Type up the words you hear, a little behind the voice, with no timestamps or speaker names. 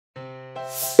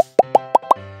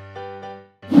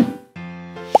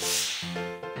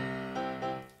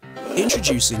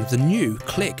Introducing the new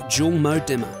Click Dual Mode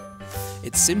Dimmer.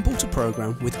 It's simple to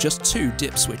program with just 2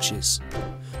 dip switches.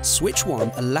 Switch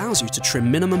 1 allows you to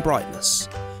trim minimum brightness.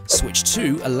 Switch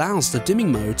 2 allows the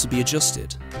dimming mode to be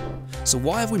adjusted. So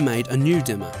why have we made a new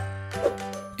dimmer?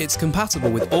 It's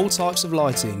compatible with all types of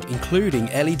lighting, including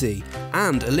LED,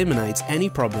 and eliminates any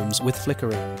problems with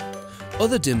flickering.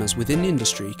 Other dimmers within the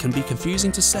industry can be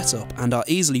confusing to set up and are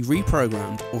easily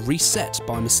reprogrammed or reset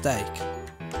by mistake.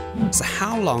 So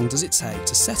how long does it take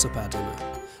to set up our dimmer?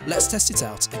 Let's test it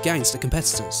out against the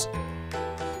competitors.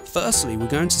 Firstly, we're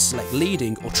going to select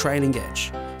leading or trailing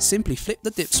edge. Simply flip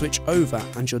the dip switch over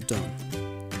and you're done.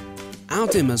 Our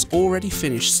dimmer's already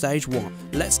finished stage 1.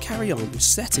 Let's carry on with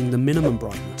setting the minimum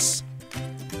brightness.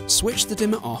 Switch the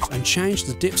dimmer off and change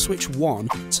the dip switch 1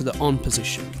 to the on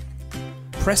position.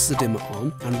 Press the dimmer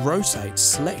on and rotate to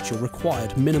select your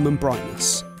required minimum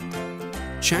brightness.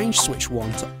 Change switch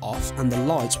 1 to off and the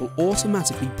lights will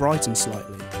automatically brighten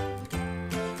slightly.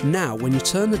 Now when you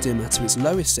turn the dimmer to its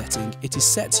lowest setting, it is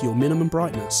set to your minimum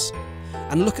brightness.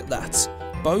 And look at that,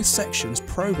 both sections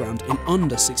programmed in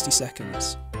under 60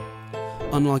 seconds.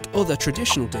 Unlike other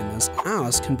traditional dimmers,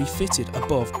 ours can be fitted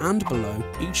above and below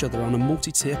each other on a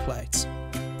multi-tier plate.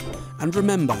 And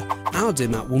remember, our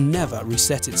dimmer will never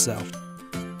reset itself.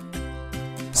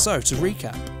 So to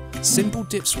recap, simple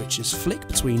dip switches flick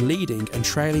between leading and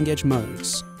trailing edge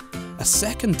modes. A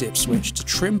second dip switch to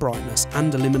trim brightness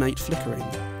and eliminate flickering.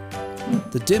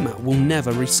 The dimmer will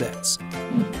never reset.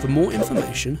 For more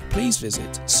information, please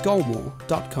visit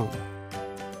Scolmore.com.